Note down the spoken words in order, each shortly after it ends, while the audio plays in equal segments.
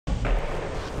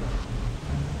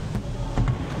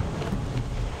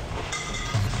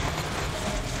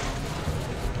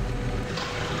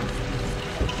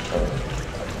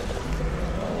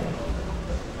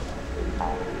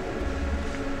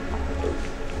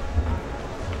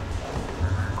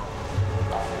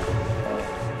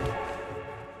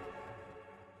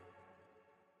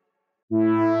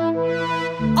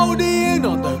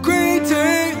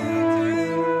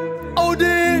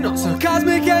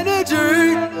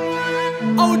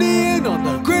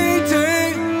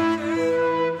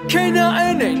Can't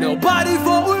nothing, ain't nobody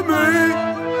fuck with me.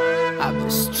 I've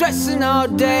been stressing all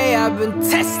day, I've been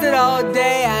tested all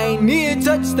day. I ain't need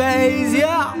touch days,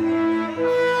 yeah.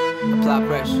 Apply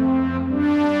pressure.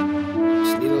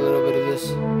 Just need a little bit of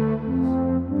this.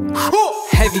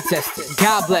 Heavy tested,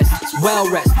 God blessed us, well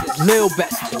rested, lil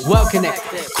bested, well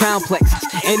connected, crown plexus,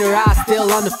 inner eye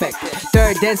still unaffected,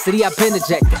 third density I've been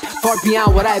ejected, far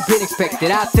beyond what I've been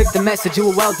expected. I took the message, you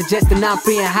were well digested, now I'm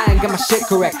free and high and got my shit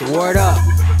corrected. Word up.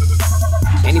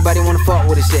 Anybody wanna fuck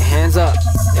with this shit, hands up.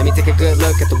 Let me take a good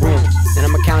look at the room, then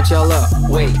I'ma count y'all up.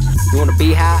 Wait, you wanna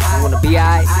be high? You wanna be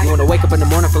high? You wanna wake up in the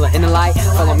morning full of inner light?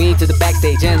 Follow me to the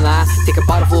backstage in line. Take a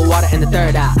bottle full of water in the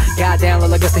third eye. Goddamn, Lil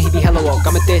Augustyn, he be hella woke.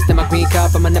 I'm a this, then my green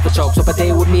cup, I'ma never choke. So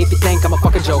day with me if you think I'm a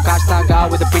fucking joke. I start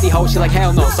God with a pretty hoe, she like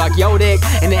hell no. Suck yo dick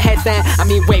in the headstand. I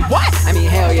mean, wait, what? I mean,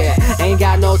 hell yeah. Ain't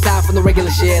got no time for the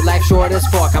regular shit. Life short as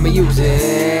fuck, I'ma use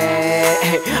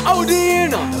it.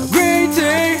 ODin on the green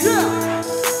tea.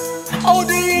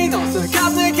 ODin on some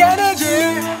cosmic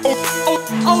energy.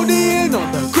 ODin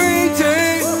on the green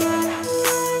tea.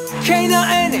 Can't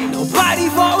nothing, ain't nobody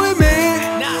fuck with me.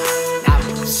 I've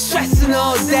been stressing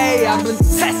all day, I've been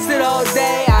tested all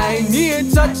day. I ain't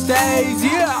need touch days,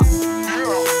 yeah.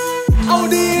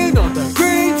 ODin on the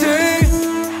green tea.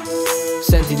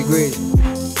 70 degrees.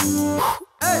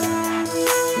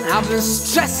 I've been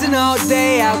stressing all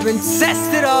day, I've been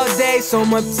tested all day. So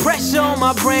much pressure on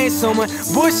my brain, so much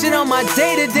bullshit on my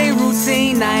day-to-day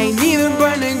routine. I ain't even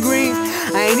burning greens,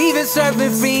 I ain't even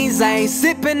serving fiends, I ain't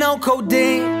sipping on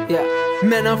codeine, yeah.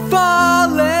 Man, I'm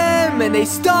falling, man, they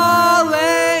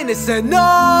stalling. It's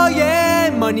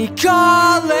annoying, money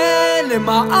calling. In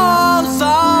my own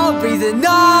zone, breathing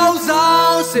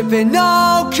ozone, sipping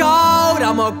no cold.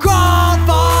 I'm a grown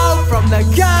folk from the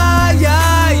Gaia.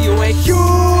 You ain't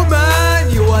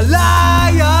human, you a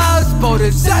liar.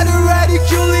 Both said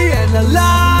ridiculing and the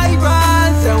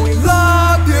lions. And we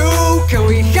love you, can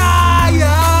we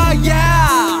hire,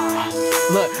 yeah.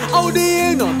 Look,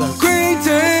 ODin on the green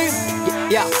tea.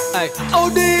 Yeah, ay,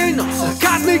 ODin on some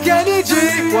cosmic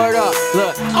energy. Word up,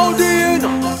 look, ODin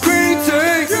on the green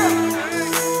tea.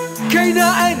 Can't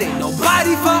nothing, ain't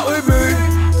nobody fuck with me.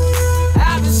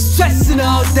 I've been stressing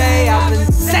all day, I've been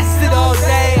tested all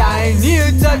day. I ain't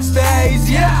need touch days,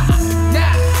 yeah.